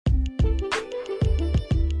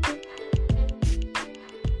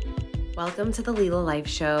Welcome to the Leela Life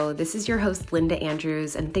Show. This is your host, Linda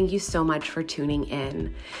Andrews, and thank you so much for tuning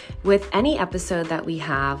in. With any episode that we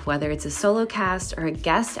have, whether it's a solo cast or a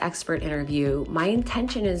guest expert interview, my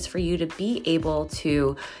intention is for you to be able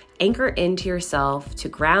to anchor into yourself, to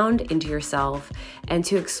ground into yourself, and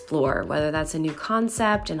to explore, whether that's a new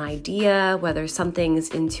concept, an idea, whether something's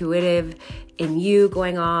intuitive in you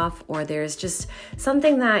going off, or there's just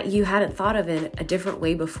something that you hadn't thought of in a different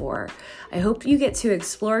way before. I hope you get to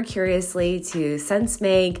explore curiously, to sense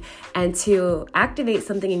make, and to activate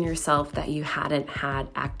something in yourself that you hadn't had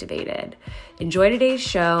activated. Enjoy today's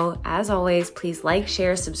show. As always, please like,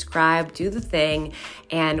 share, subscribe, do the thing,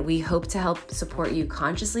 and we hope to help support you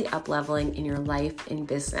consciously up-leveling in your life and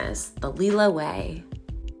business, the Leela way.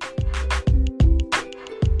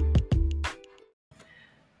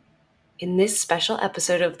 In this special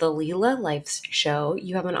episode of the Leela Life Show,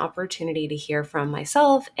 you have an opportunity to hear from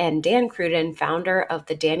myself and Dan Cruden, founder of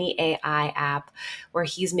the Danny AI app, where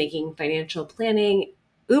he's making financial planning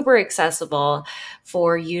uber accessible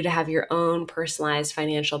for you to have your own personalized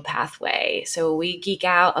financial pathway. So we geek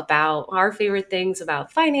out about our favorite things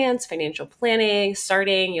about finance, financial planning,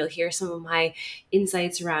 starting. You'll hear some of my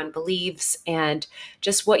insights around beliefs and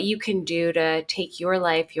just what you can do to take your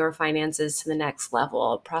life, your finances to the next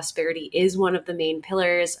level. Prosperity is one of the main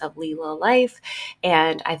pillars of Leela Life,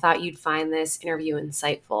 and I thought you'd find this interview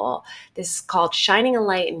insightful. This is called Shining a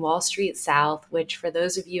Light in Wall Street South, which for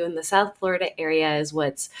those of you in the South Florida area is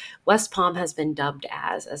what West Palm has been dubbed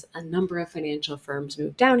as a number of financial firms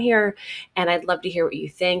move down here. And I'd love to hear what you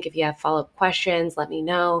think. If you have follow-up questions, let me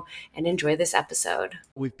know, and enjoy this episode.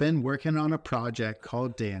 We've been working on a project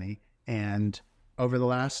called Danny, and over the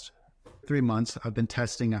last 3 months, I've been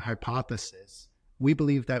testing a hypothesis. We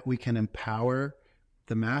believe that we can empower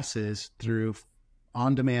the masses through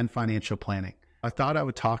on-demand financial planning. I thought I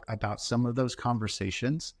would talk about some of those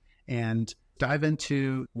conversations and dive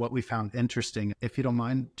into what we found interesting. If you don't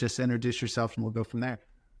mind, just introduce yourself and we'll go from there.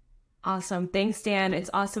 Awesome. Thanks, Dan.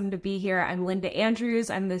 It's awesome to be here. I'm Linda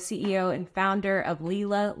Andrews. I'm the CEO and founder of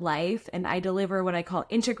Leela Life, and I deliver what I call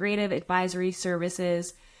integrative advisory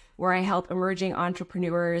services, where I help emerging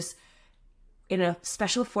entrepreneurs in a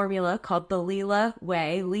special formula called the Leela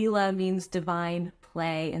way. Leela means divine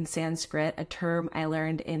play in Sanskrit, a term I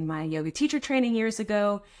learned in my yoga teacher training years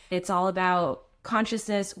ago. It's all about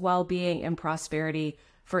consciousness, well-being, and prosperity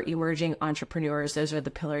for emerging entrepreneurs. Those are the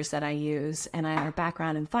pillars that I use. And I have a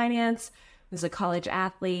background in finance, was a college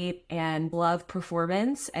athlete, and love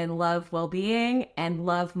performance and love well-being and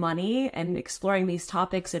love money, and exploring these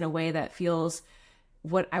topics in a way that feels,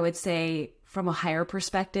 what I would say, from a higher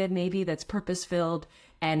perspective, maybe, that's purpose-filled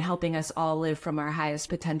and helping us all live from our highest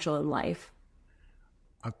potential in life.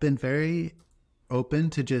 I've been very open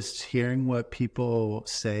to just hearing what people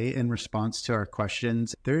say in response to our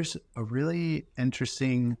questions. There's a really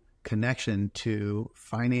interesting connection to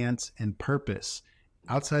finance and purpose.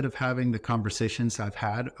 Outside of having the conversations I've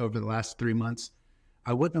had over the last 3 months,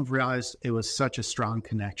 I wouldn't have realized it was such a strong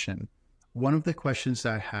connection. One of the questions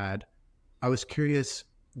I had, I was curious,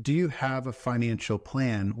 do you have a financial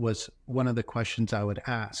plan, was one of the questions I would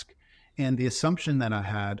ask. And the assumption that I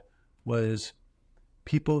had was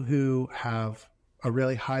people who have a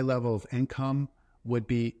really high level of income would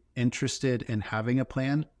be interested in having a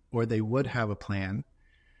plan, or they would have a plan.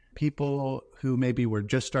 People who maybe were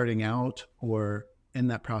just starting out or in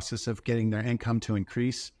that process of getting their income to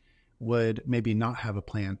increase would maybe not have a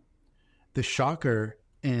plan. The shocker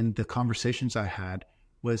in the conversations I had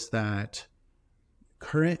was that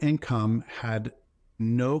current income had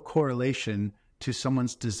no correlation to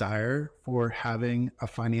someone's desire for having a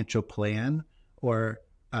financial plan or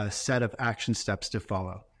a set of action steps to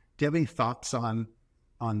follow. Do you have any thoughts on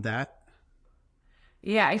that?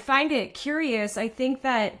 Yeah, I find it curious. I think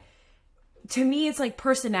that, to me, it's like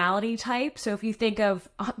personality type. So if you think of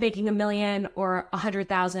making $1 million or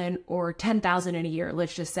 100,000 or 10,000 in a year,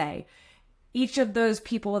 let's just say, each of those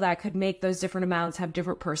people that could make those different amounts have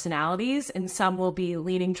different personalities, and some will be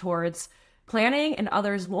leaning towards planning and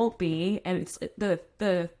others won't be. And it's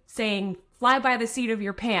the saying, fly by the seat of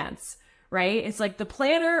your pants. Right? It's like the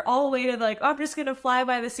planner all the way to like, oh, I'm just going to fly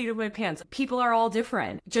by the seat of my pants. People are all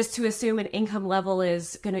different. Just to assume an income level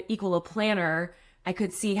is going to equal a planner, I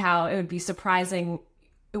could see how it would be surprising.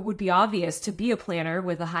 It would be obvious to be a planner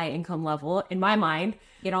with a high income level. In my mind,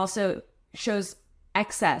 it also shows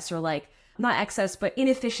excess, or like, not excess, but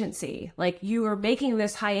inefficiency. Like, you are making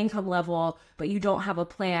this high income level, but you don't have a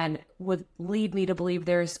plan, would lead me to believe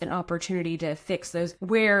there's an opportunity to fix those,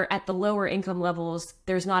 where at the lower income levels,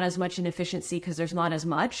 there's not as much inefficiency because there's not as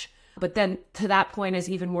much. But then to that point is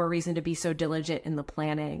even more reason to be so diligent in the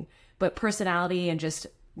planning. But personality and just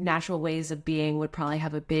natural ways of being would probably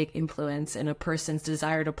have a big influence in a person's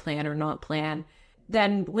desire to plan or not plan.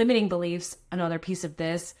 Then limiting beliefs, another piece of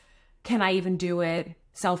this. Can I even do it?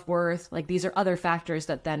 Self-worth. Like, these are other factors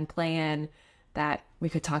that then play in that we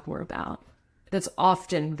could talk more about. That's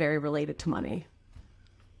often very related to money.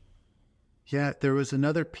 Yeah, there was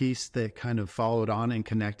another piece that kind of followed on and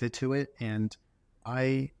connected to it. And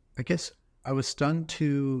I guess I was stunned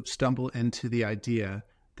to stumble into the idea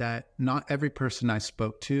that not every person I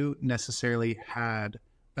spoke to necessarily had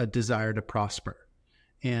a desire to prosper.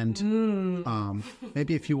 And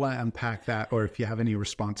maybe if you want to unpack that, or if you have any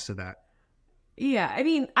response to that. Yeah, I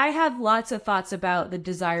mean, I have lots of thoughts about the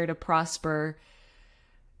desire to prosper.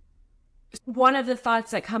 One of the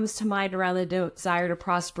thoughts that comes to mind around the desire to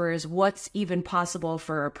prosper is what's even possible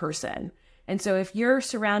for a person. And so if you're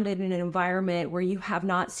surrounded in an environment where you have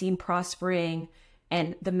not seen prospering,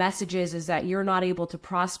 and the message is that you're not able to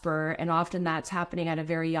prosper, and often that's happening at a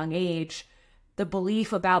very young age, the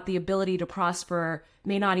belief about the ability to prosper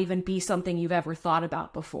may not even be something you've ever thought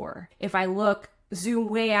about before. If I zoom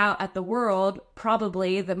way out at the world,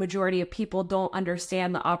 probably the majority of people don't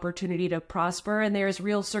understand the opportunity to prosper, and there's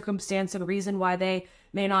real circumstance and reason why they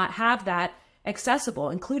may not have that accessible,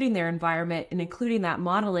 including their environment and including that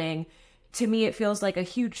modeling. To me, it feels like a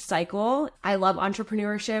huge cycle. I love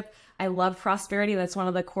entrepreneurship. I love prosperity. That's one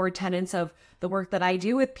of the core tenets of the work that I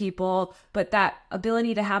do with people. But that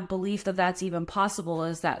ability to have belief that that's even possible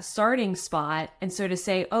is that starting spot. And so to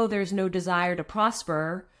say, oh, there's no desire to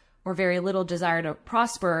prosper, or very little desire to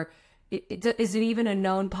prosper, is it even a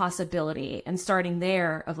known possibility? And starting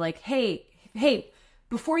there of like, hey,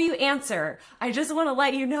 before you answer, I just want to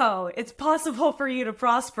let you know it's possible for you to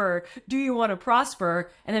prosper. Do you want to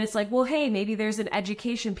prosper? And then it's like, well, hey, maybe there's an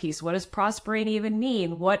education piece. What does prospering even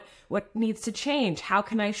mean? What needs to change? How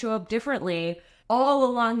can I show up differently? All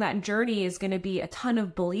along that journey is going to be a ton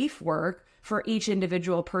of belief work for each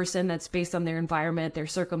individual person that's based on their environment, their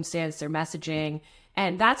circumstance, their messaging.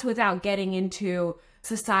 And that's without getting into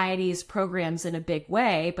society's programs in a big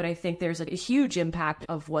way. But I think there's a huge impact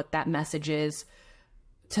of what that message is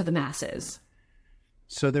to the masses.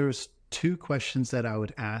 So there was two questions that I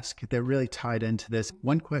would ask that really tied into this.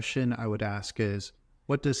 One question I would ask is,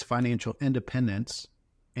 what does financial independence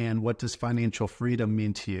and what does financial freedom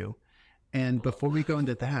mean to you? And before we go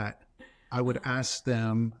into that, I would ask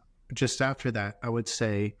them, just after that, I would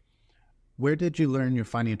say, where did you learn your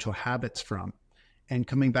financial habits from? And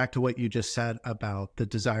coming back to what you just said about the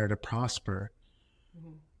desire to prosper,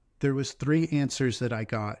 there was three answers that I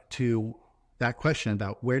got to that question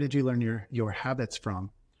about where did you learn your habits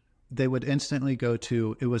from. They would instantly go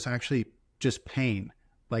to, it was actually just pain.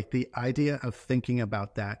 Like the idea of thinking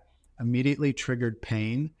about that immediately triggered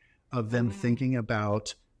pain of them thinking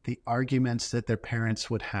about the arguments that their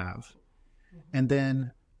parents would have. And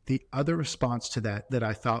then the other response to that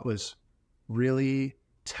I thought was really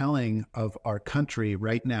telling of our country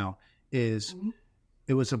right now is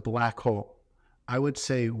it was a black hole. I would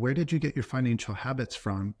say, where did you get your financial habits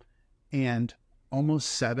from? And almost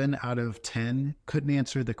 7 out of 10 couldn't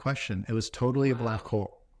answer the question. It was totally a black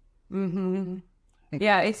hole.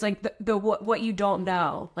 Yeah, it's like the what you don't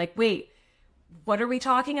know. Like, wait, what are we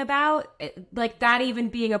talking about? Like that even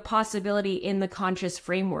being a possibility in the conscious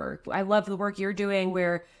framework. I love the work you're doing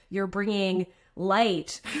where you're bringing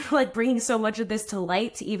light, like bringing so much of this to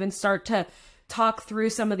light to even start to talk through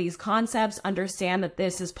some of these concepts, understand that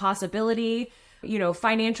this is possibility. You know,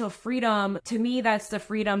 financial freedom, to me, that's the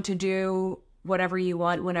freedom to do whatever you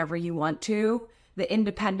want, whenever you want to. The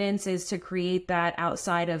independence is to create that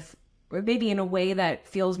outside of, or maybe in a way that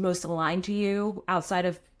feels most aligned to you, outside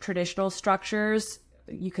of traditional structures.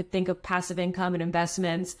 You could think of passive income and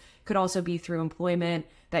investments, could also be through employment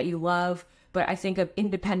that you love. But I think of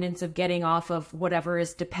independence of getting off of whatever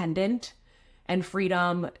is dependent, and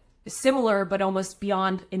freedom similar, but almost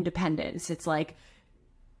beyond independence. It's like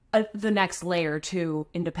the next layer to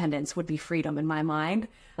independence would be freedom in my mind.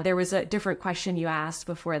 There was a different question you asked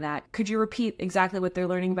before that. Could you repeat exactly what they're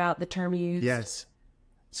learning about, the term you used? Yes.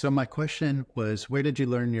 So my question was, where did you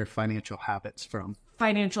learn your financial habits from?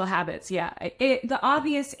 Financial habits, yeah. The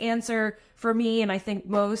obvious answer for me, and I think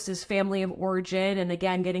most, is family of origin. And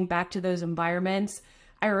again, getting back to those environments,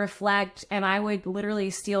 I reflect, and I would literally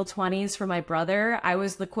steal 20s from my brother. I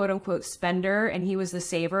was the quote unquote spender and he was the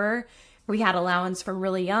saver. We had allowance from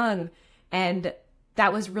really young, and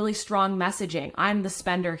that was really strong messaging. I'm the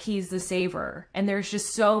spender, he's the saver. And there's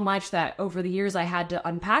just so much that over the years I had to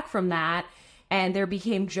unpack from that. And there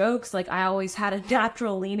became jokes. Like I always had a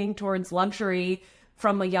natural leaning towards luxury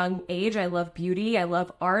from a young age. I love beauty, I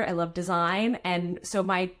love art, I love design. And so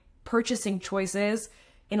my purchasing choices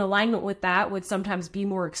in alignment with that would sometimes be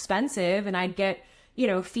more expensive. And I'd get,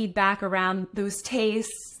 feedback around those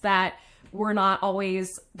tastes that were not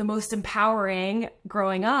always the most empowering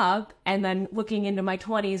growing up. And then looking into my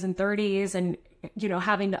 20s and 30s and,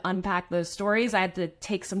 having to unpack those stories, I had to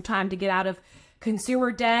take some time to get out of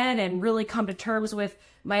consumer debt and really come to terms with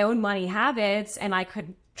my own money habits. And I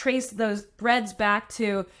could trace those threads back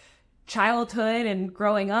to childhood and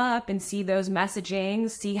growing up and see those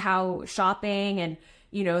messagings, see how shopping and,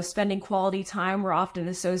 spending quality time were often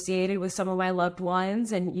associated with some of my loved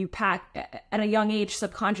ones. And you pack at a young age,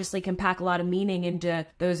 subconsciously can pack a lot of meaning into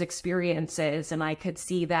those experiences. And I could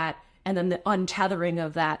see that. And then the untethering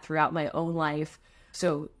of that throughout my own life.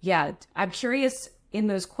 So yeah, I'm curious in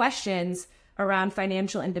those questions around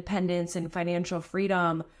financial independence and financial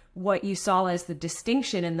freedom, what you saw as the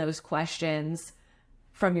distinction in those questions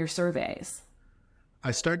from your surveys.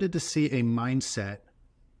 I started to see a mindset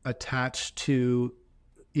attached to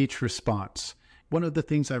each response. One of the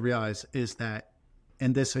things I realized is that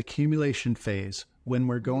in this accumulation phase, when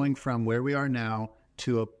we're going from where we are now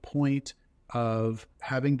to a point of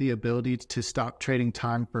having the ability to stop trading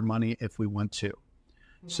time for money if we want to.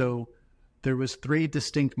 Mm-hmm. So there was 3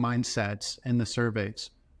 distinct mindsets in the surveys.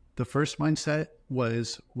 The first mindset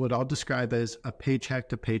was what I'll describe as a paycheck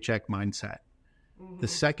to paycheck mindset. Mm-hmm. The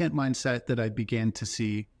second mindset that I began to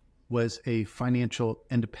see was a financial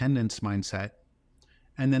independence mindset.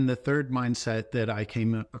 And then the third mindset that I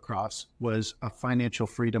came across was a financial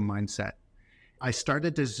freedom mindset. I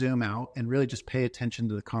started to zoom out and really just pay attention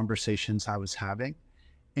to the conversations I was having.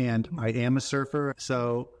 And I am a surfer,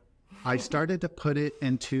 so I started to put it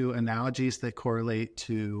into analogies that correlate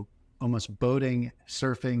to almost boating,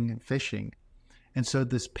 surfing, and fishing. And so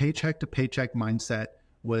this paycheck to paycheck mindset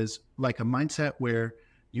was like a mindset where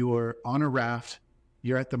you're on a raft,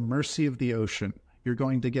 you're at the mercy of the ocean. You're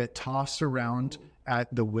going to get tossed around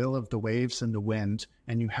at the will of the waves and the wind,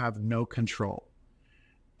 and you have no control.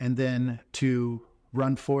 And then to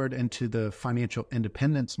run forward into the financial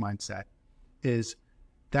independence mindset is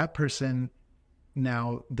that person,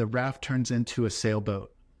 now the raft turns into a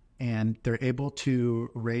sailboat, and they're able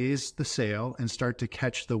to raise the sail and start to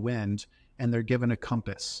catch the wind, and they're given a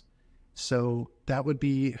compass. So that would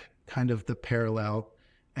be kind of the parallel.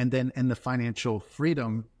 And then in the financial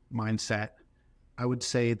freedom mindset, I would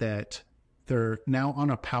say that they're now on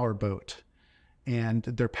a power boat and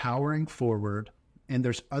they're powering forward, and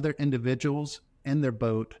there's other individuals in their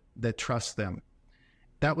boat that trust them.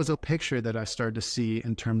 That was a picture that I started to see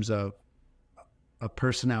in terms of a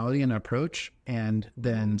personality and approach, and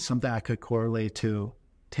then something I could correlate to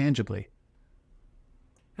tangibly.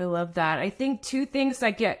 I love that. I think 2 things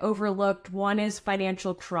that get overlooked. One is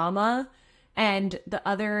financial trauma, and the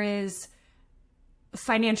other is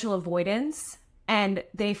financial avoidance. And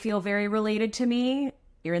they feel very related to me.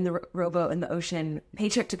 You're in the rowboat in the ocean,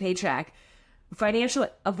 paycheck to paycheck. Financial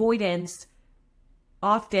avoidance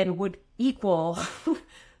often would equal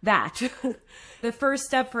that. The first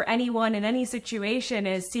step for anyone in any situation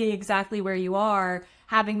is seeing exactly where you are,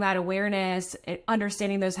 having that awareness,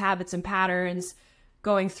 understanding those habits and patterns,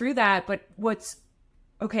 going through that. But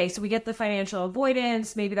okay, so we get the financial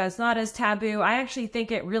avoidance. Maybe that's not as taboo. I actually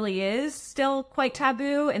think it really is still quite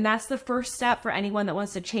taboo. And that's the first step for anyone that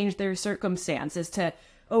wants to change their circumstances, to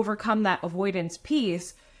overcome that avoidance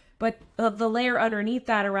piece. But the layer underneath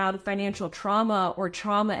that around financial trauma or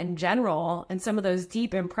trauma in general, and some of those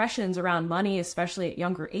deep impressions around money, especially at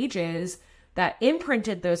younger ages, that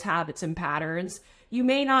imprinted those habits and patterns, you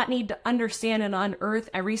may not need to understand and unearth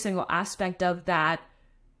every single aspect of that.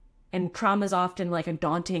 And trauma is often like a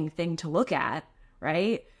daunting thing to look at,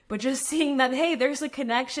 right? But just seeing that, hey, there's a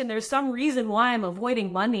connection, there's some reason why I'm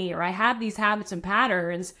avoiding money, or I have these habits and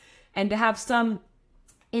patterns, and to have some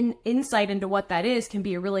insight into what that is can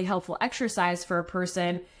be a really helpful exercise for a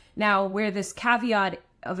person. Now, where this caveat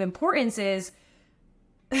of importance is,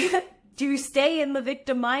 do you stay in the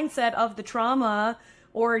victim mindset of the trauma,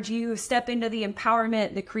 or do you step into the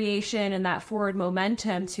empowerment, the creation, and that forward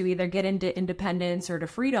momentum to either get into independence or to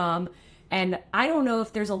freedom? And I don't know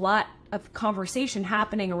if there's a lot of conversation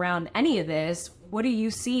happening around any of this. What do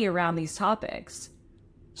you see around these topics?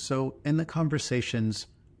 So in the conversations,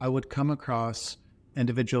 I would come across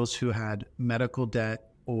individuals who had medical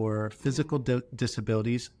debt or physical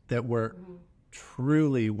disabilities that were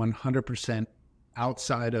truly 100%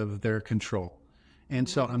 outside of their control. And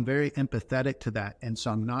so I'm very empathetic to that. And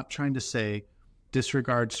so I'm not trying to say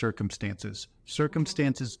disregard circumstances.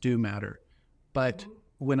 Circumstances do matter. But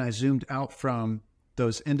when I zoomed out from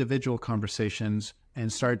those individual conversations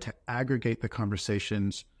and started to aggregate the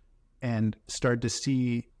conversations and started to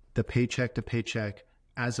see the paycheck to paycheck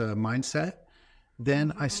as a mindset,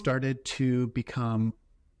 then I started to become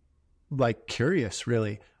like curious,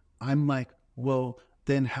 really. I'm like, well,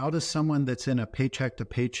 then how does someone that's in a paycheck to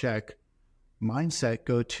paycheck mindset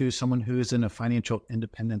go to someone who is in a financial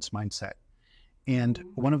independence mindset? And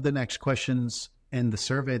one of the next questions in the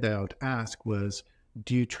survey that I would ask was,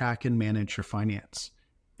 do you track and manage your finance?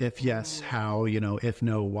 If yes, how? If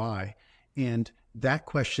no, why? And that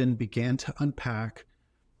question began to unpack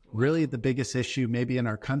really the biggest issue maybe in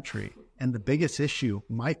our country. And the biggest issue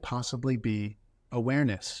might possibly be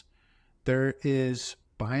awareness. There is,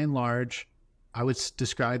 by and large, I would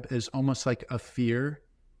describe as almost like a fear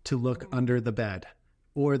to look under the bed,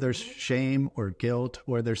 or there's shame or guilt,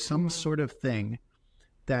 or there's some sort of thing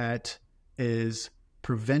that is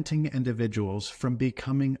preventing individuals from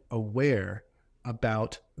becoming aware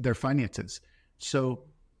about their finances. So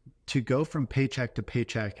to go from paycheck to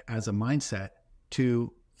paycheck as a mindset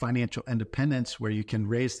to financial independence, where you can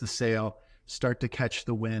raise the sail, start to catch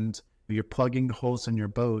the wind, you're plugging the holes in your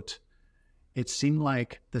boat, it seemed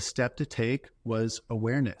like the step to take was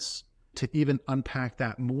awareness. To even unpack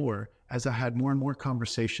that more, as I had more and more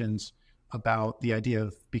conversations about the idea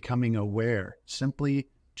of becoming aware, simply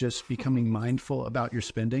just becoming mindful about your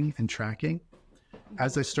spending and tracking.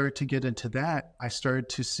 As I started to get into that, I started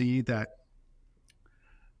to see that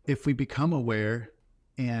if we become aware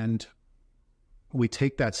and we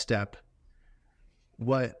take that step,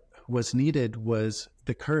 what was needed was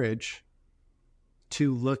the courage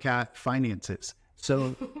to look at finances.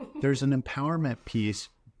 So there's an empowerment piece,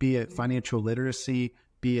 be it financial literacy,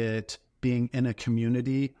 be it being in a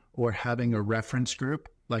community or having a reference group,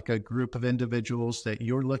 like a group of individuals that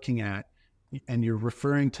you're looking at and you're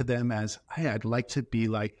referring to them as, hey, I'd like to be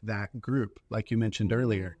like that group, like you mentioned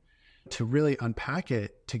earlier. To really unpack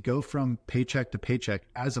it, to go from paycheck to paycheck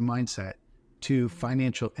as a mindset to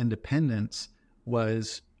financial independence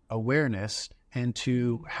was awareness. And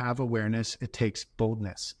to have awareness, it takes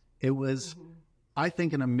boldness. It was, I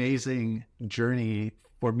think, an amazing journey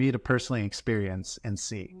for me to personally experience and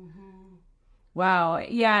see. Wow.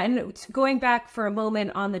 Yeah. And going back for a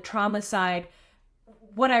moment on the trauma side,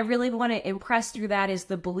 what I really want to impress through that is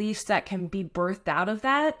the beliefs that can be birthed out of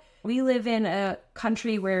that. We live in a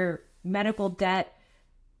country where medical debt,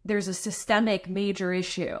 there's a systemic major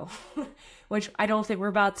issue, which I don't think we're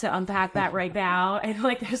about to unpack that right now. And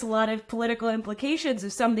there's a lot of political implications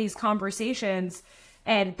of some of these conversations,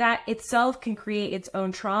 and that itself can create its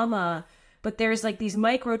own trauma. But there's these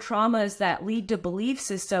micro traumas that lead to belief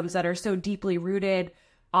systems that are so deeply rooted,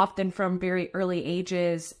 often from very early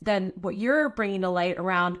ages. Then what you're bringing to light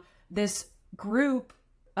around this group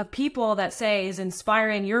of people that say is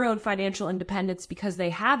inspiring your own financial independence because they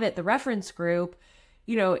have it, the reference group,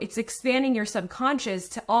 it's expanding your subconscious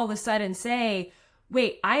to all of a sudden say,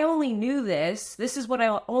 wait, I only knew this. This is what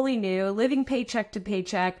I only knew, living paycheck to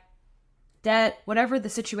paycheck, debt, whatever the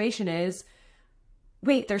situation is.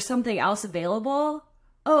 Wait, there's something else available?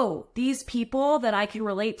 Oh, these people that I can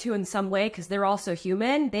relate to in some way because they're also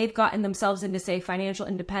human, they've gotten themselves into, say, financial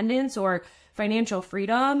independence or financial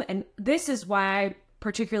freedom. And this is why I'm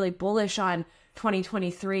particularly bullish on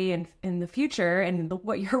 2023 and in the future. And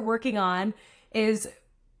what you're working on is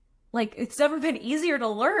it's never been easier to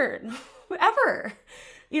learn ever,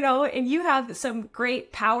 and you have some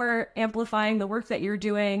great power amplifying the work that you're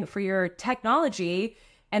doing for your technology.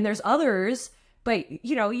 And there's others. But,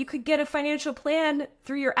 you could get a financial plan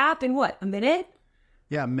through your app in what, a minute?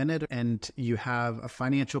 Yeah, a minute. And you have a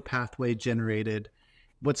financial pathway generated.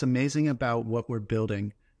 What's amazing about what we're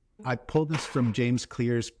building, I pulled this from James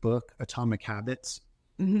Clear's book, Atomic Habits.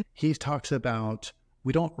 Mm-hmm. He talks about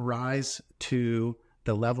we don't rise to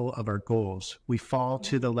the level of our goals. We fall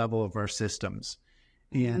to the level of our systems.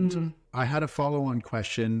 And I had a follow-on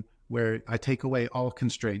question where I take away all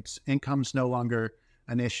constraints. Income's no longer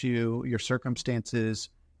an issue, your circumstances,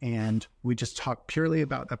 and we just talk purely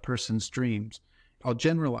about a person's dreams. I'll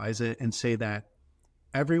generalize it and say that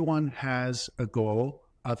everyone has a goal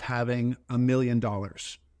of having $1 million.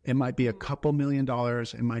 It might be a couple $1 million,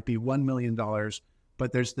 it might be $1 million,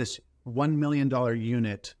 but there's this $1 million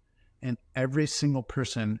unit, and every single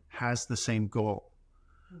person has the same goal.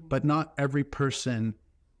 But not every person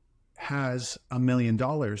has $1 million.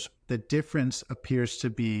 The difference appears to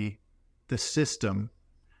be the system.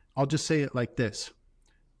 I'll just say it like this.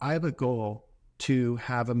 I have a goal to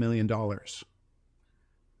have $1 million.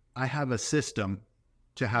 I have a system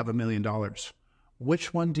to have $1 million.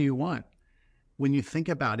 Which one do you want? When you think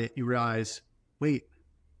about it, you realize, wait,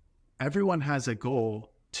 everyone has a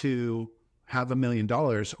goal to have $1 million,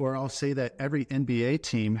 or I'll say that every NBA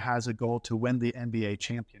team has a goal to win the NBA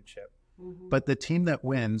championship. But the team that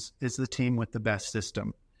wins is the team with the best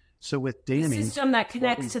system. So with Danny, the system that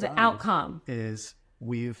connects to the outcome is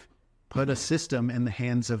we've put a system in the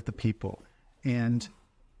hands of the people. And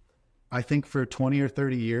I think for 20 or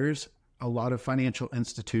 30 years, a lot of financial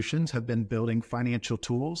institutions have been building financial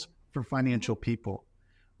tools for financial people.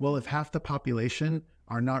 Well, if half the population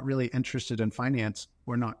are not really interested in finance,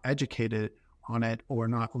 or not educated on it, or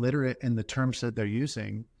not literate in the terms that they're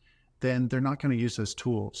using, then they're not going to use those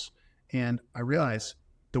tools. And I realize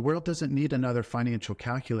the world doesn't need another financial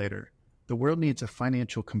calculator. The world needs a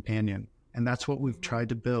financial companion. And that's what we've tried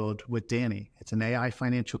to build with Danny. It's an AI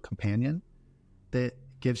financial companion that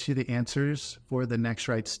gives you the answers for the next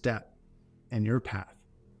right step in your path.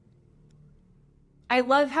 I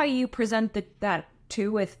love how you present that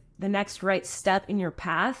too, with the next right step in your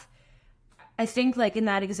path. I think like in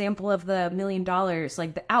that example of the $1 million,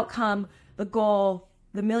 like the outcome, the goal,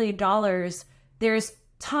 the $1 million, there's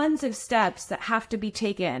tons of steps that have to be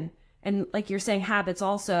taken. And like you're saying, habits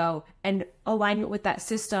also, and alignment with that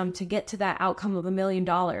system to get to that outcome of $1 million.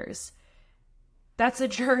 That's a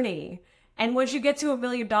journey. And once you get to $1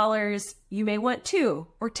 million, you may want 2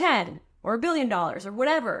 or 10 or $1 billion or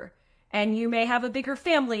whatever. And you may have a bigger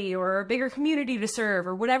family or a bigger community to serve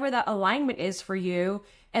or whatever that alignment is for you.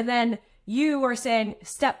 And then you are saying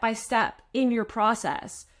step by step in your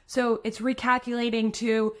process. So it's recalculating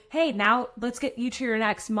to, hey, now let's get you to your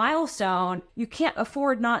next milestone. You can't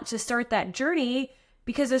afford not to start that journey,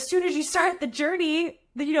 because as soon as you start the journey,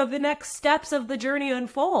 the next steps of the journey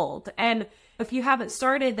unfold. And if you haven't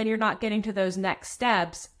started, then you're not getting to those next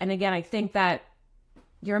steps. And again, I think that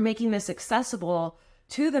you're making this accessible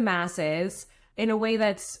to the masses in a way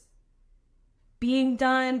that's being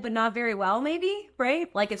done, but not very well, maybe,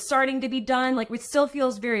 right? Like it's starting to be done. Like it still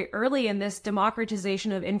feels very early in this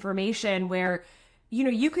democratization of information where,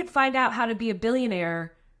 you could find out how to be a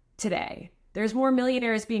billionaire today. There's more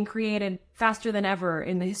millionaires being created faster than ever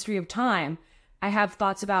in the history of time. I have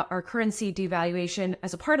thoughts about our currency devaluation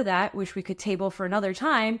as a part of that, which we could table for another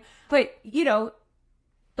time. But,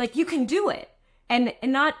 like you can do it. And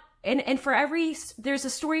there's a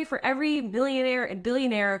story for every millionaire and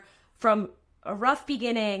billionaire from a rough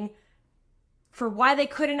beginning for why they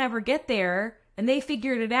couldn't ever get there, and they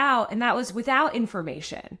figured it out, and that was without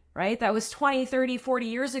information, right? That was 20, 30, 40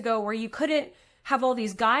 years ago, where you couldn't have all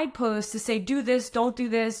these guideposts to say, do this, don't do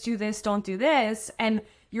this, do this, don't do this, and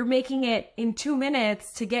you're making it in 2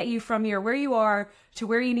 minutes to get you from where you are to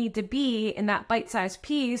where you need to be in that bite-sized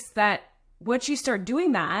piece, that once you start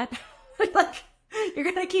doing that, like, you're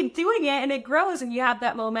going to keep doing it and it grows and you have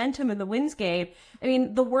that momentum in the windscape. I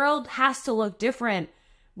mean, the world has to look different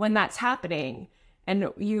when that's happening. And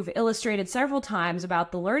you've illustrated several times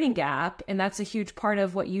about the learning gap, and that's a huge part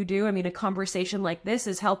of what you do. I mean, a conversation like this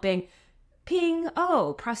is helping ping,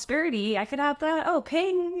 oh, prosperity, I could have that. Oh,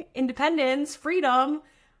 ping, independence, freedom.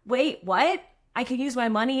 Wait, what? I can use my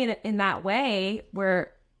money in that way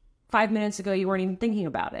where 5 minutes ago you weren't even thinking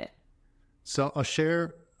about it. So I'll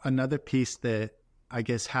share another piece that I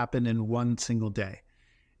guess happened in one single day.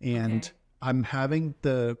 And okay. I'm having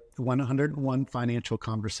the 101 financial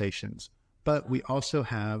conversations, but we also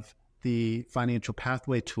have the financial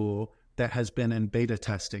pathway tool that has been in beta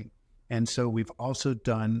testing. And so we've also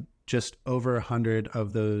done just over 100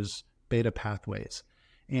 of those beta pathways.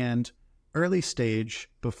 And early stage,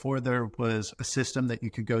 before there was a system that you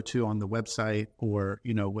could go to on the website, or,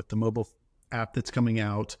 with the mobile app that's coming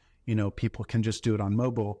out, people can just do it on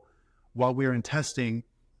mobile. While we were in testing,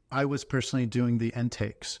 I was personally doing the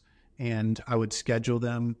intakes, and I would schedule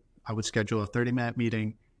them. I would schedule a 30-minute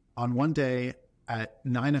meeting. On one day at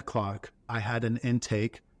 9 o'clock, I had an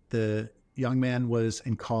intake. The young man was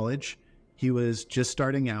in college. He was just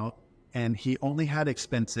starting out, and he only had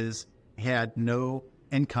expenses. He had no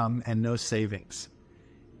income and no savings.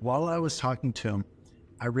 While I was talking to him,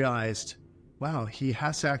 I realized, wow, he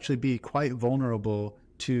has to actually be quite vulnerable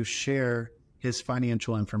to share his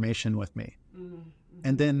financial information with me. Mm-hmm.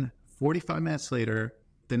 And then 45 minutes later,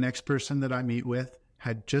 the next person that I meet with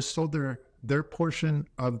had just sold their portion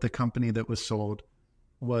of the company that was sold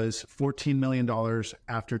was $14 million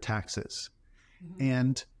after taxes. Mm-hmm.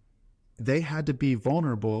 And they had to be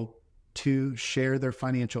vulnerable to share their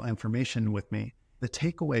financial information with me. The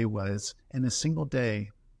takeaway was, in a single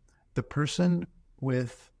day, the person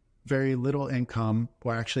with very little income,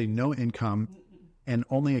 or actually no income, and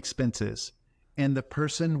only expenses, and the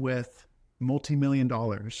person with multi-million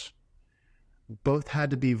dollars, both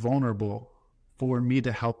had to be vulnerable for me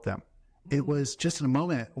to help them. It was just a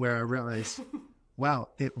moment where I realized, wow,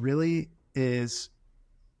 it really is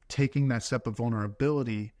taking that step of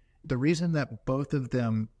vulnerability. The reason that both of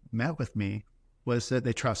them met with me was that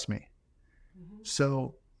they trust me. Mm-hmm.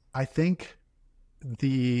 So I think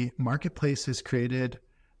the marketplace has created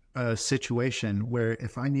a situation where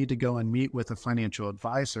if I need to go and meet with a financial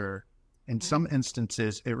advisor, in some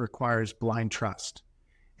instances, it requires blind trust.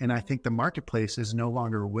 And I think the marketplace is no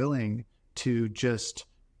longer willing to just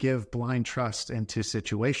give blind trust into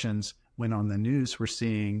situations when on the news we're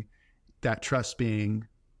seeing that trust being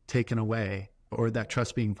taken away or that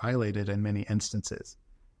trust being violated in many instances.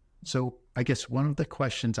 So I guess one of the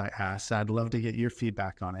questions I asked, I'd love to get your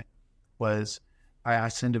feedback on it, was I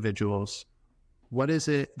asked individuals, what is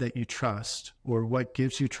it that you trust or what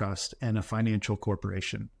gives you trust in a financial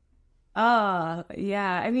corporation? Yeah.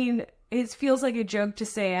 I mean, it feels like a joke to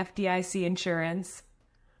say FDIC insurance.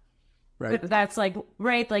 Right. But that's like,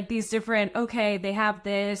 right, like these different, okay, they have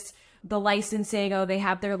this, the licensing, oh, they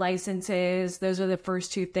have their licenses. Those are the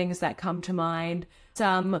first two things that come to mind.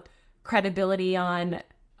 Some credibility on,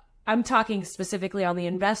 I'm talking specifically on the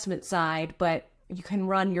investment side, but you can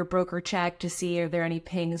run your broker check to see are there any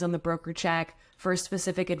pings on the broker check for a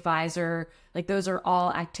specific advisor. Like those are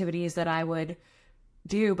all activities that I would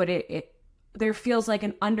do, but there feels like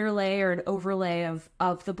an underlay or an overlay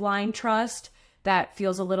of the blind trust that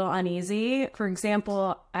feels a little uneasy. For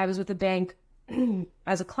example, I was with a bank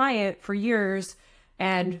as a client for years,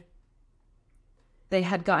 and they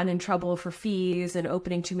had gotten in trouble for fees and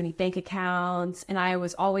opening too many bank accounts. And I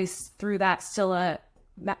was always through that still a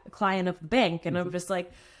client of the bank. And I'm just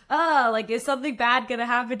like, oh, like, is something bad going to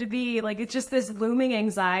happen to me? Like, it's just this looming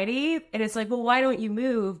anxiety. And it's like, well, why don't you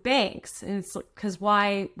move banks? And it's like, because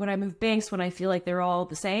why would I move banks when I feel like they're all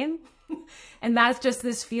the same? And that's just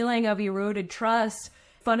this feeling of eroded trust.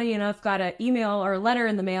 Funny enough, got an email or a letter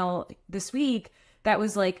in the mail this week that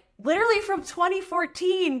was like literally from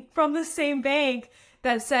 2014 from the same bank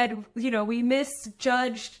that said, you know, we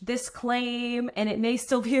misjudged this claim and it may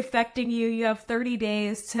still be affecting you. You have 30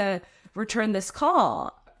 days to return this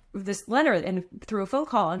letter and through a phone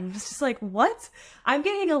call. And it's just like, what? I'm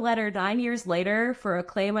getting a letter 9 years later for a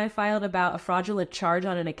claim I filed about a fraudulent charge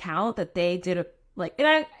on an account that they did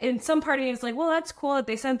in some part of me, it's like, well, that's cool that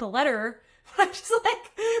they sent the letter. But I'm just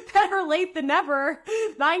like, better late than never.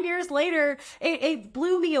 9 years later, it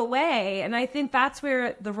blew me away. And I think that's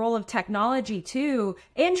where the role of technology too,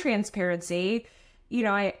 and transparency, you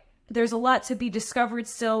know, there's a lot to be discovered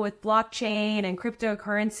still with blockchain and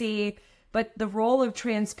cryptocurrency, but the role of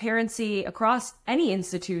transparency across any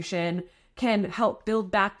institution can help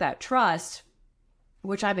build back that trust,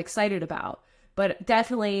 which I'm excited about. But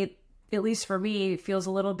definitely, at least for me, feels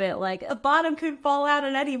a little bit like a bottom could fall out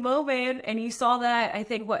at any moment. And you saw that, I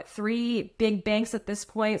think, 3 big banks at this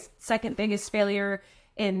point, second biggest failure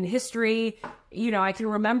in history. You know, I can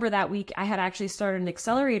remember that week, I had actually started an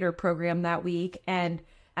accelerator program that week. And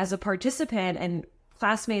as a participant, and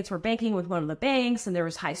classmates were banking with one of the banks, and there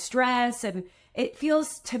was high stress. And it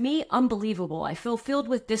feels to me unbelievable. I feel filled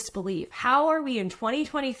with disbelief. How are we in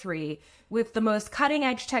 2023 with the most cutting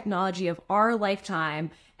edge technology of our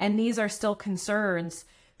lifetime? And these are still concerns.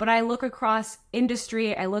 But I look across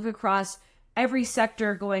industry, I look across every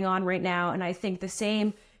sector going on right now, and I think the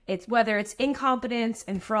same, it's whether it's incompetence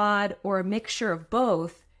and fraud or a mixture of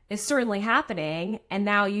both is certainly happening. And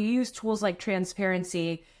now you use tools like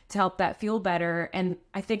transparency to help that feel better. And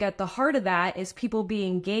I think at the heart of that is people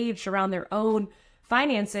being engaged around their own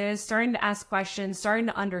finances, starting to ask questions, starting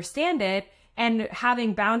to understand it, and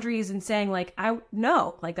having boundaries and saying like, I'm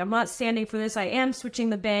not standing for this. I am switching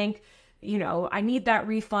the bank. You know, I need that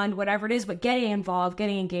refund, whatever it is, but getting involved,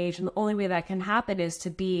 getting engaged. And the only way that can happen is to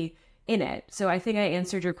be in it. So I think I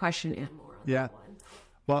answered your question. Yeah.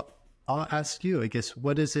 Well, I'll ask you, I guess,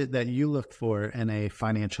 what is it that you look for in a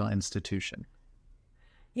financial institution?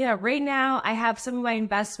 Yeah, right now I have some of my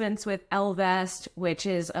investments with Ellevest, which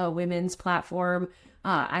is a women's platform.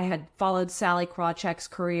 I had followed Sally Krawcheck's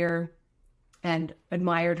career and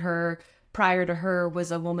admired her. Prior to her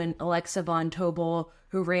was a woman, Alexa Von Tobel,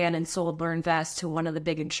 who ran and sold LearnVest to one of the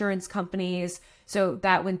big insurance companies. So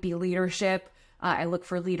that would be leadership. I look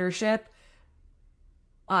for leadership.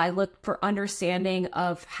 I look for understanding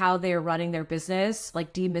of how they're running their business,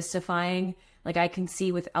 like demystifying. Like I can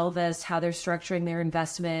see with Ellevest how they're structuring their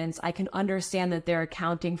investments. I can understand that they're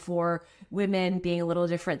accounting for women being a little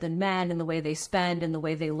different than men in the way they spend and the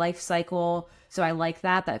way they life cycle. So I like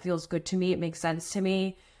that. That feels good to me. It makes sense to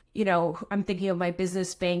me. You know, I'm thinking of my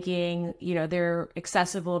business banking, you know, they're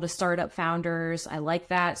accessible to startup founders. I like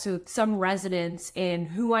that. So some resonance in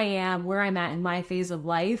who I am, where I'm at in my phase of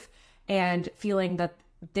life, and feeling that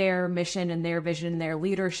their mission and their vision and their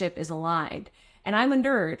leadership is aligned. And I'm a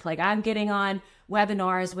nerd. Like, I'm getting on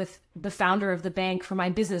webinars with the founder of the bank for my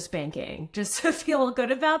business banking just to feel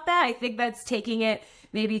good about that. I think that's taking it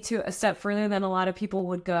maybe to a step further than a lot of people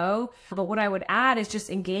would go. But what I would add is just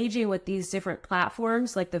engaging with these different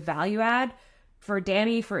platforms, like the value add. For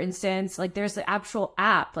Danny, for instance, like there's the actual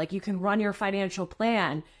app, like you can run your financial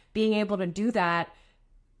plan. Being able to do that,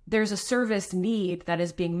 there's a service need that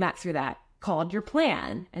is being met through that called your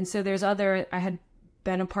plan. And so I had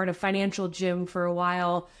been a part of Financial Gym for a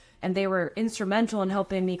while, and they were instrumental in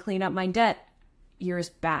helping me clean up my debt years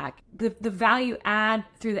back. The value add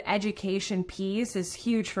through the education piece is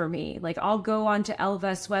huge for me. Like, I'll go onto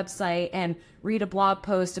Ellevest's website and read a blog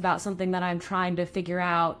post about something that I'm trying to figure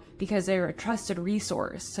out because they're a trusted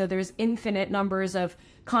resource. So there's infinite numbers of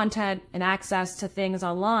content and access to things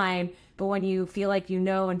online. But when you feel like you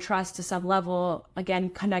know and trust to some level,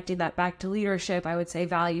 again, connecting that back to leadership, I would say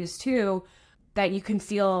values too, that you can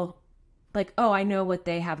feel like, oh, I know what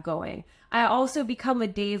they have going. I also become a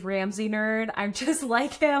Dave Ramsey nerd. I'm just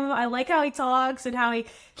like him. I like how he talks and how he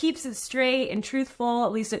keeps it straight and truthful.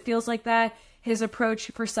 At least it feels like that. His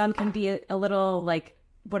approach for some can be a little like,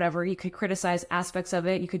 whatever, you could criticize aspects of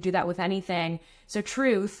it. You could do that with anything. So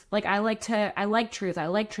truth, like I like truth. I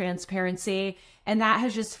like transparency. And that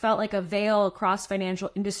has just felt like a veil across financial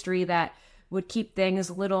industry that would keep things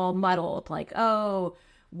a little muddled. Like, oh,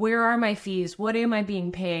 where are my fees? What am I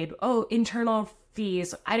being paid? Oh, internal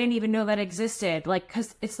fees. I didn't even know that existed. Like,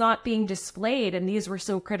 cause it's not being displayed. And these were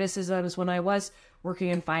so criticisms when I was working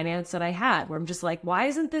in finance that I had, where I'm just like, why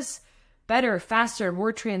isn't this better, faster,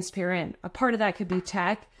 more transparent? A part of that could be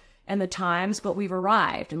tech and the times, but we've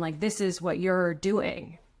arrived and like, this is what you're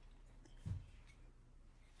doing.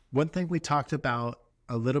 One thing we talked about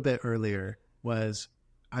a little bit earlier was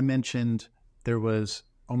I mentioned there was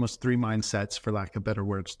almost three mindsets, for lack of better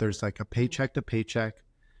words. There's like a paycheck to paycheck.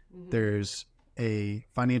 Mm-hmm. There's a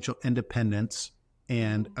financial independence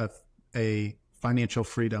and a financial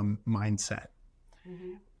freedom mindset.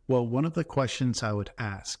 Mm-hmm. Well, one of the questions I would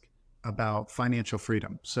ask about financial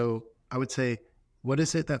freedom. So I would say, what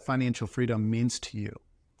is it that financial freedom means to you?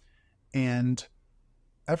 And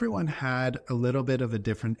everyone had a little bit of a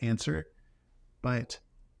different answer, but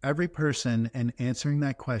every person in answering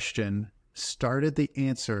that question started the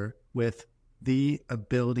answer with the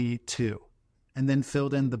ability to, and then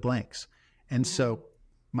filled in the blanks. And so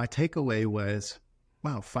my takeaway was,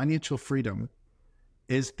 wow, financial freedom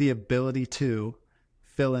is the ability to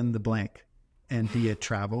fill in the blank. And be it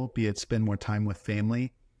travel, be it spend more time with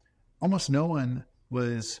family. Almost no one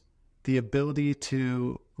was the ability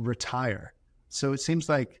to retire. So it seems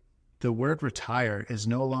like the word retire is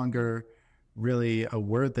no longer really a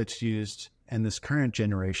word that's used in this current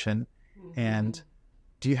generation. Mm-hmm. And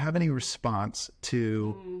do you have any response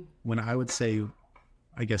to when I would say,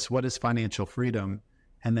 I guess, what is financial freedom?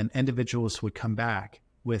 And then individuals would come back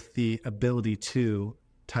with the ability to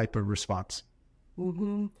type of response.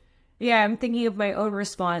 Mm-hmm. Yeah, I'm thinking of my own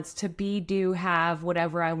response to be, do, have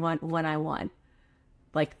whatever I want when I want,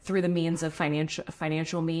 like through the means of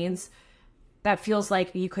financial means. That feels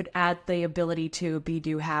like you could add the ability to be,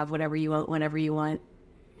 do, have whatever you want whenever you want.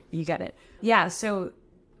 You get it. Yeah. So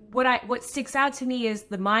what sticks out to me is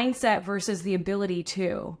the mindset versus the ability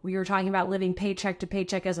to. We were talking about living paycheck to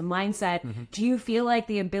paycheck as a mindset. Mm-hmm. Do you feel like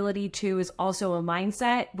the ability to is also a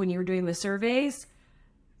mindset when you were doing the surveys?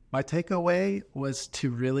 My takeaway was to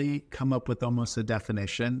really come up with almost a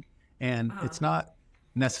definition, and it's not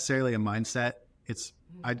necessarily a mindset.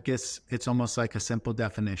 I guess it's almost like a simple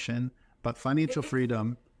definition, but financial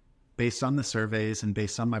freedom, based on the surveys and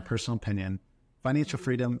based on my personal opinion, financial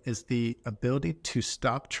freedom is the ability to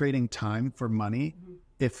stop trading time for money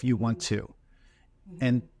if you want to.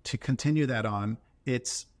 And to continue that on,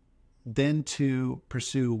 it's then to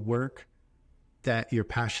pursue work that you're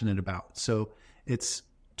passionate about. So it's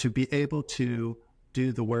to be able to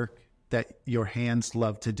do the work that your hands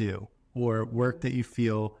love to do, or work that you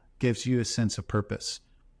feel gives you a sense of purpose.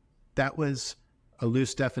 That was a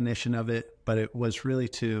loose definition of it, but it was really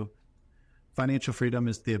financial freedom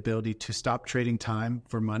is the ability to stop trading time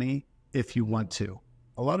for money if you want to.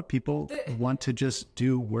 A lot of people want to just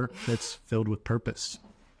do work that's filled with purpose.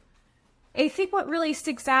 I think what really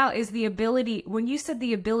sticks out is the ability. When you said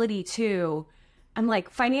the ability to, I'm like,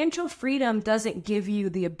 financial freedom doesn't give you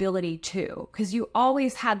the ability to, because you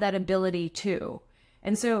always had that ability to.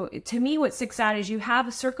 And so to me, what sticks out is you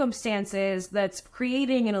have circumstances that's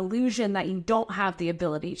creating an illusion that you don't have the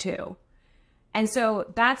ability to. And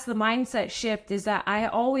so that's the mindset shift, is that I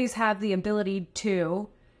always have the ability to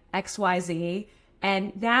XYZ.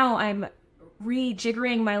 And now I'm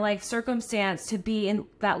rejiggering my life circumstance to be in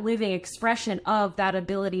that living expression of that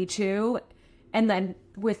ability to. and then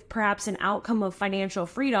with perhaps an outcome of financial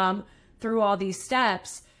freedom through all these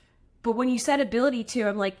steps. But when you said ability to,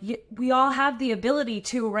 I'm like, we all have the ability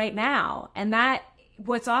to right now. And that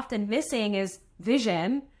what's often missing is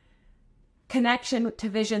vision, connection to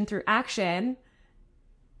vision through action,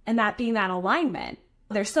 and that being that alignment.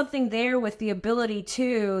 There's something there with the ability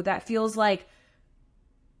to that feels like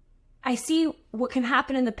I see what can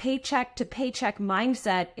happen in the paycheck to paycheck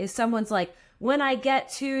mindset is someone's like, when I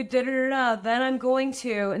get to da-da-da-da, then I'm going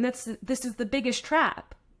to, and this is the biggest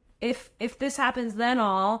trap. If this happens, then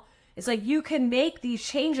all. It's like you can make these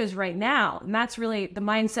changes right now. And that's really the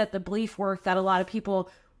mindset, the belief work that a lot of people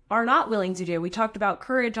are not willing to do. We talked about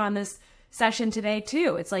courage on this session today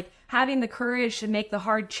too. It's like having the courage to make the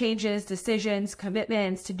hard changes, decisions,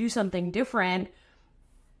 commitments, to do something different.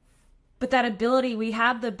 But that ability, we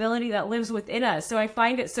have the ability that lives within us. So I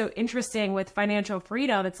find it so interesting with financial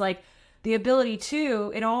freedom. It's like the ability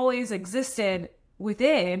to, it always existed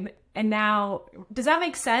within. And now, does that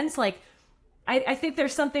make sense? Like, I think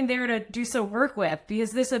there's something there to do some work with,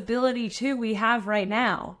 because this ability to we have right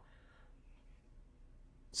now.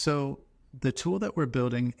 So the tool that we're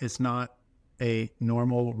building is not a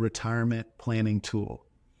normal retirement planning tool.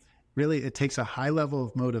 Really, it takes a high level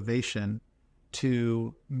of motivation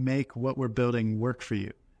to make what we're building work for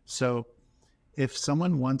you. So if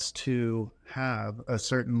someone wants to have a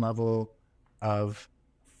certain level of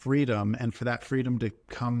freedom, and for that freedom to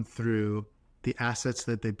come through the assets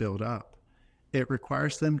that they build up, it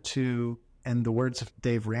requires them to, in the words of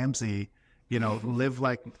Dave Ramsey, live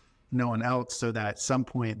like no one else, so that at some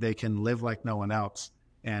point they can live like no one else.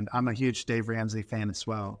 And I'm a huge Dave Ramsey fan as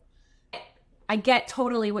well. I get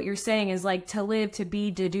totally what you're saying is like to live, to be,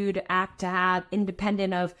 to do, to act, to have,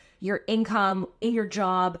 independent of your income in your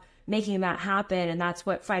job, making that happen. And that's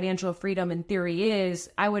what financial freedom in theory is.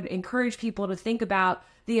 I would encourage people to think about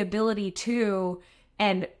the ability to,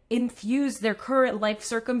 and infuse their current life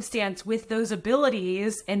circumstance with those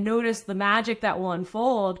abilities and notice the magic that will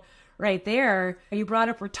unfold right there. You brought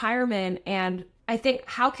up retirement, and I think,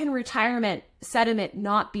 how can retirement sentiment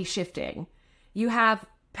not be shifting? You have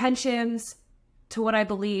pensions, to what I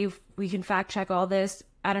believe, we can fact check all this,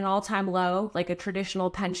 at an all-time low, like a traditional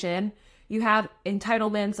pension. You have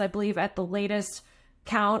entitlements, I believe at the latest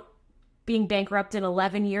count, being bankrupt in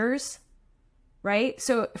 11 years. Right?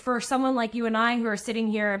 So for someone like you and I who are sitting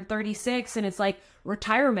here, I'm 36, and it's like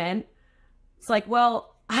retirement, it's like,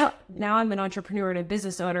 well, now I'm an entrepreneur and a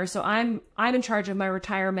business owner, so I'm in charge of my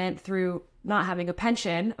retirement through not having a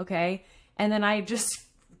pension, okay? And then I just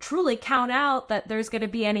truly count out that there's going to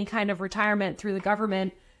be any kind of retirement through the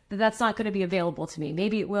government, that's not going to be available to me.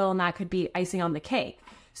 Maybe it will, and that could be icing on the cake.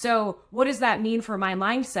 So what does that mean for my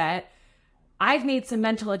mindset? I've made some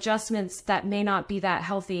mental adjustments that may not be that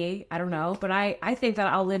healthy. I don't know, but I think that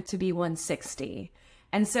I'll live to be 160.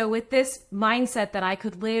 And so with this mindset that I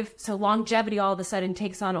could live, so longevity all of a sudden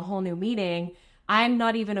takes on a whole new meaning. I'm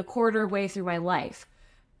not even a quarter way through my life.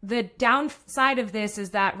 The downside of this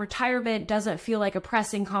is that retirement doesn't feel like a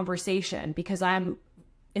pressing conversation, because I'm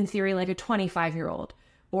in theory like a 25-year-old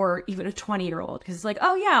or even a 20-year-old, because it's like,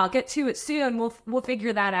 oh yeah, I'll get to it soon. We'll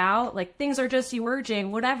figure that out. Like things are just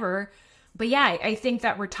emerging, whatever. But yeah, I think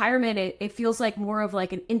that retirement, it feels like more of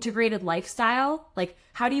like an integrated lifestyle. Like,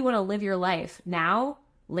 how do you want to live your life? Now?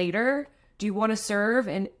 Later? Do you want to serve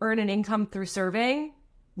and earn an income through serving?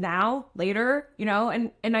 Now? Later?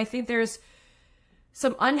 And I think there's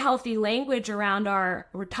some unhealthy language around our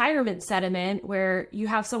retirement sentiment, where you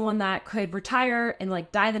have someone that could retire and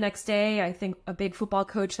like die the next day. I think a big football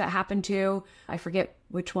coach that happened to, I forget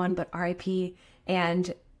which one, but RIP.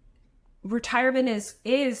 And retirement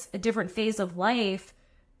is a different phase of life.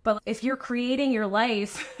 But if you're creating your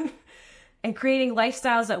life and creating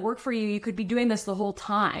lifestyles that work for you, you could be doing this the whole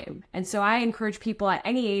time. And so I encourage people at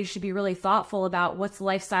any age to be really thoughtful about what's the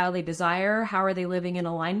lifestyle they desire, how are they living in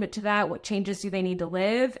alignment to that, what changes do they need to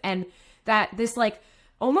live, and that this like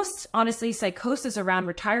almost honestly psychosis around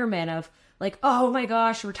retirement of like, oh my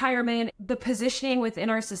gosh, retirement, the positioning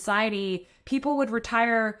within our society, people would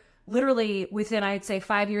retire literally within, I'd say,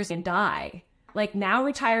 5 years and die. Like now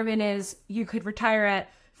retirement is, you could retire at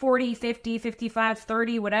 40, 50, 55,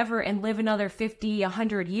 30, whatever, and live another 50,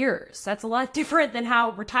 100 years. That's a lot different than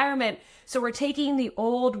how retirement. So we're taking the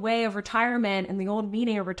old way of retirement and the old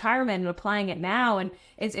meaning of retirement and applying it now. And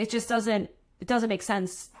it just doesn't make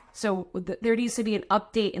sense. So there needs to be an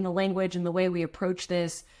update in the language and the way we approach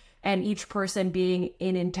this, and each person being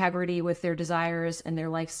in integrity with their desires and their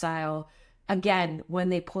lifestyle. Again, when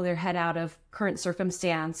they pull their head out of current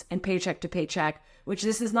circumstance and paycheck to paycheck, which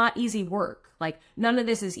this is not easy work. Like none of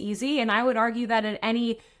this is easy. And I would argue that at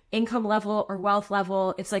any income level or wealth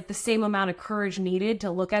level, it's like the same amount of courage needed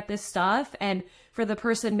to look at this stuff. And for the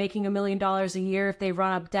person making $1 million a year, if they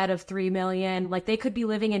run up debt of 3 million, like they could be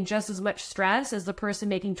living in just as much stress as the person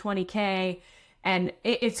making 20K. And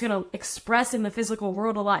it's going to express in the physical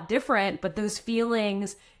world a lot different, but those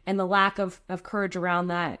feelings and the lack of courage around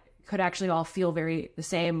that could actually all feel very the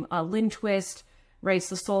same. Lynn Twist writes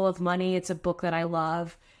The Soul of Money. It's a book that I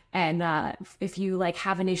love. And if you like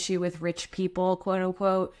have an issue with rich people, quote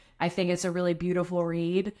unquote, I think it's a really beautiful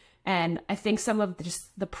read. And I think some of just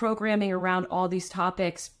the programming around all these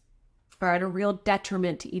topics are at a real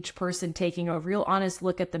detriment to each person taking a real honest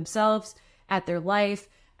look at themselves, at their life,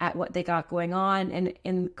 at what they got going on.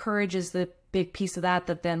 And courage is the big piece of that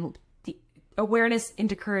then the awareness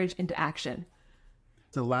into courage into action.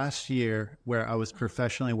 The last year where I was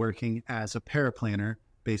professionally working as a paraplanner,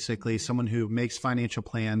 basically someone who makes financial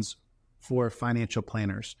plans for financial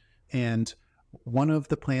planners. And one of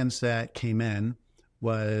the plans that came in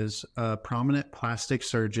was a prominent plastic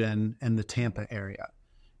surgeon in the Tampa area.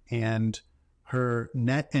 And her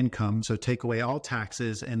net income, so take away all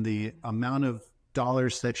taxes, and the amount of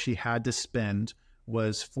dollars that she had to spend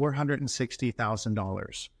was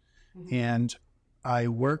 $460,000. Mm-hmm. And I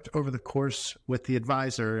worked over the course with the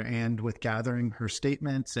advisor and with gathering her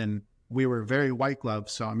statements, and we were very white glove.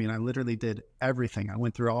 So, I mean, I literally did everything. I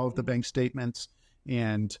went through all of the bank statements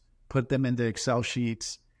and put them into Excel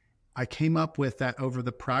sheets. I came up with that over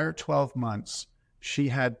the prior 12 months, she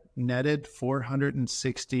had netted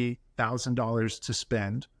 $460,000 to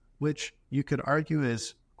spend, which you could argue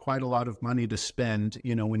is quite a lot of money to spend,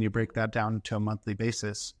 you know, when you break that down to a monthly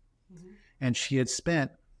basis. Mm-hmm. And she had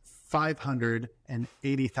spent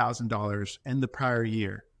 $580,000 in the prior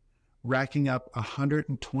year, racking up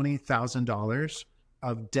 $120,000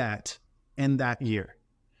 of debt in that year.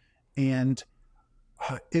 And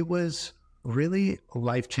it was really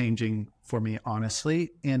life-changing for me, honestly.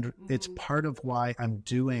 And mm-hmm. it's part of why I'm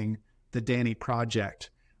doing the Danny Project,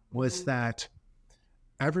 was mm-hmm. that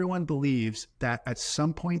everyone believes that at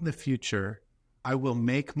some point in the future, I will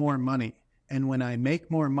make more money. And when I make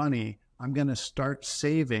more money, I'm going to start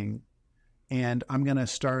saving, and I'm going to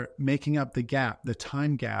start making up the gap, the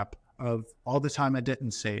time gap of all the time I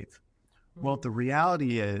didn't save. Mm-hmm. Well, the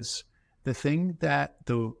reality is the thing that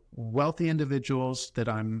the wealthy individuals that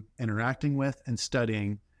I'm interacting with and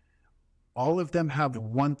studying, all of them have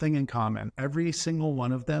one thing in common. Every single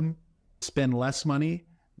one of them spend less money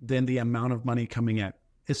than the amount of money coming in.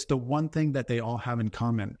 It's the one thing that they all have in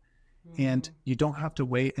common. Mm-hmm. And you don't have to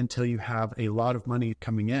wait until you have a lot of money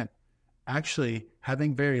coming in. Actually,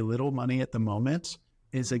 having very little money at the moment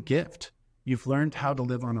is a gift. You've learned how to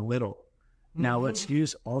live on a little. Now mm-hmm. let's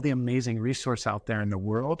use all the amazing resource out there in the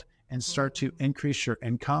world and start to increase your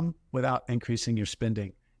income without increasing your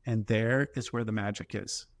spending. And there is where the magic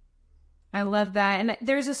is. I love that. And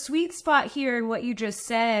there's a sweet spot here in what you just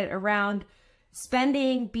said around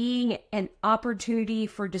spending being an opportunity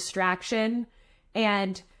for distraction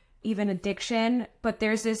and even addiction. But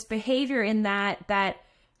there's this behavior in that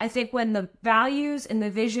I think when the values and the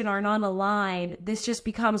vision are not aligned, this just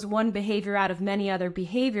becomes one behavior out of many other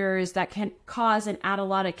behaviors that can cause and add a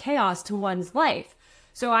lot of chaos to one's life.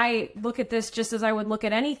 So I look at this just as I would look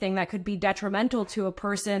at anything that could be detrimental to a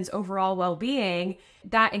person's overall well-being.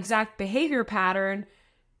 That exact behavior pattern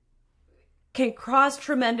can cause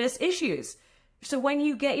tremendous issues. So when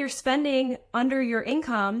you get your spending under your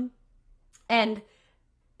income and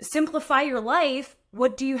simplify your life,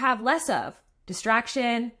 what do you have less of?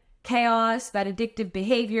 Distraction, chaos, that addictive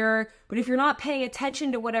behavior. But if you're not paying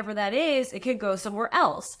attention to whatever that is, it could go somewhere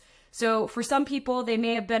else. So for some people, they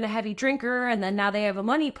may have been a heavy drinker and then now they have a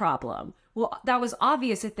money problem. Well, that was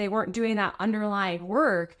obvious if they weren't doing that underlying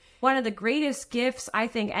work. One of the greatest gifts I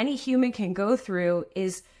think any human can go through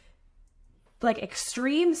is like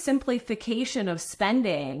extreme simplification of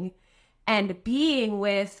spending and being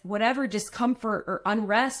with whatever discomfort or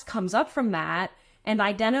unrest comes up from that, and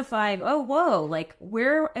identifying, oh, whoa, like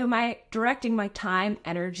where am I directing my time,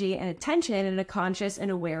 energy, and attention in a conscious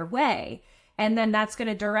and aware way? And then that's going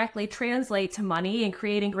to directly translate to money and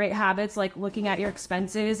creating great habits like looking at your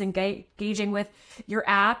expenses, engaging with your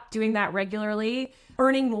app, doing that regularly,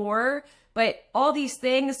 earning more. But all these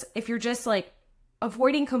things, if you're just like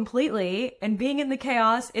avoiding completely and being in the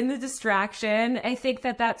chaos, in the distraction, I think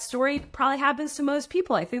that story probably happens to most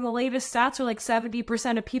people. I think the latest stats are like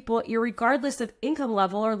 70% of people, irregardless of income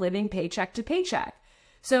level, are living paycheck to paycheck.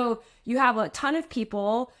 So you have a ton of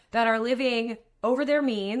people that are living over their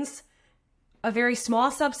means, a very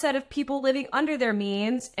small subset of people living under their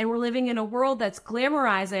means, and we're living in a world that's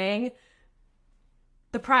glamorizing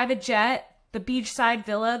the private jet, the beachside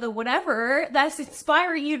villa, the whatever, that's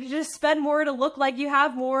inspiring you to just spend more to look like you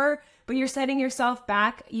have more, but you're setting yourself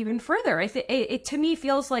back even further. It to me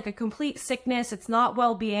feels like a complete sickness. It's not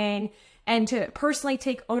well-being. And to personally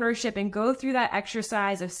take ownership and go through that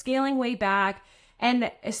exercise of scaling way back,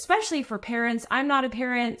 and especially for parents, I'm not a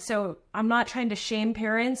parent, so I'm not trying to shame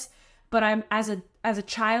parents, but I'm as a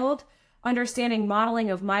child, understanding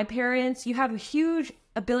modeling of my parents, you have a huge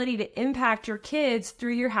ability to impact your kids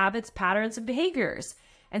through your habits, patterns, and behaviors.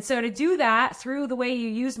 And so to do that through the way you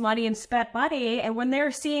use money and spend money, and when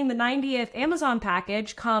they're seeing the 90th Amazon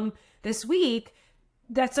package come this week,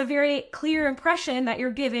 that's a very clear impression that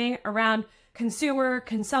you're giving around consumer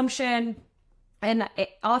consumption. And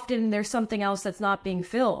often there's something else that's not being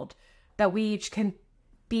filled that we each can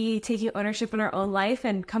be taking ownership in our own life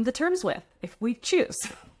and come to terms with if we choose.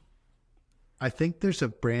 I think there's a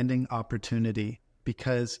branding opportunity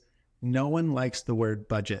because no one likes the word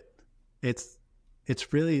budget. It's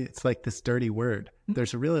like this dirty word.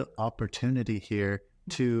 There's a real opportunity here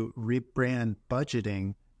to rebrand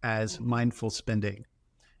budgeting as mindful spending,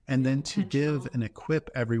 and then to give and equip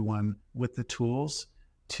everyone with the tools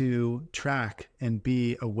to track and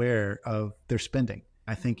be aware of their spending.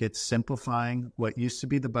 I think it's simplifying what used to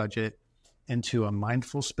be the budget into a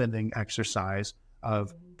mindful spending exercise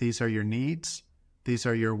of these are your needs, these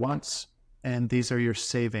are your wants, and these are your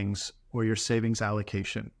savings or your savings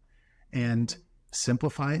allocation. And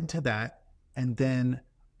simplify it into that, and then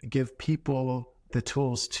give people the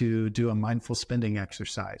tools to do a mindful spending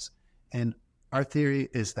exercise. And our theory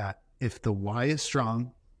is that if the why is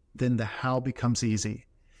strong, then the how becomes easy.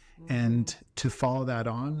 And to follow that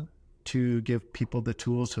on, to give people the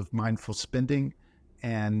tools of mindful spending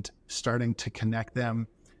and starting to connect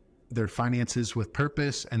their finances with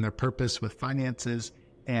purpose and their purpose with finances.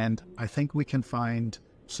 And I think we can find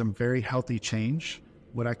some very healthy change,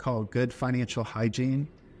 what I call good financial hygiene,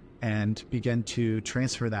 and begin to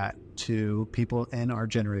transfer that to people in our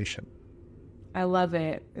generation. I love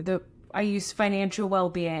it. I use financial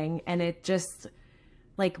well-being, and it just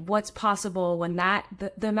like what's possible when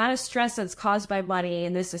the amount of stress that's caused by money,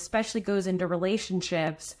 and this especially goes into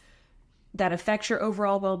relationships that affects your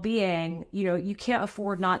overall well-being, you can't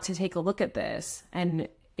afford not to take a look at this. And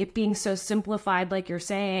it being so simplified, like you're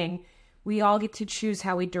saying, we all get to choose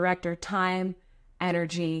how we direct our time,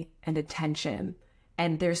 energy, and attention.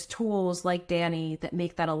 And there's tools like Danny that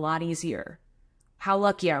make that a lot easier. How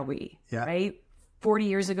lucky are we, right? 40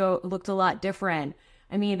 years ago, it looked a lot different.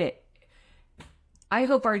 I mean, I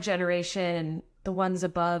hope our generation, the ones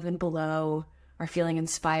above and below, are feeling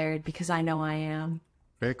inspired, because I know I am.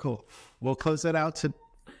 Very cool. We'll close it out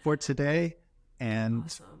for today, and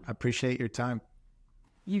Awesome. I appreciate your time.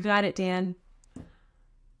 You got it, Dan.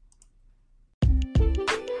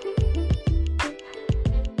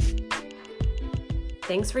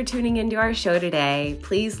 Thanks for tuning into our show today.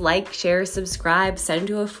 Please like, share, subscribe, send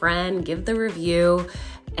to a friend, give the review.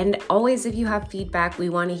 And always, if you have feedback, we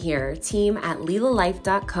want to hear.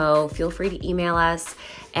 team@lilalife.co. Feel free to email us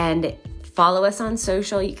and follow us on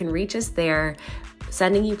social. You can reach us there.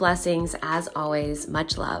 Sending you blessings as always.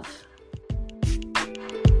 Much love.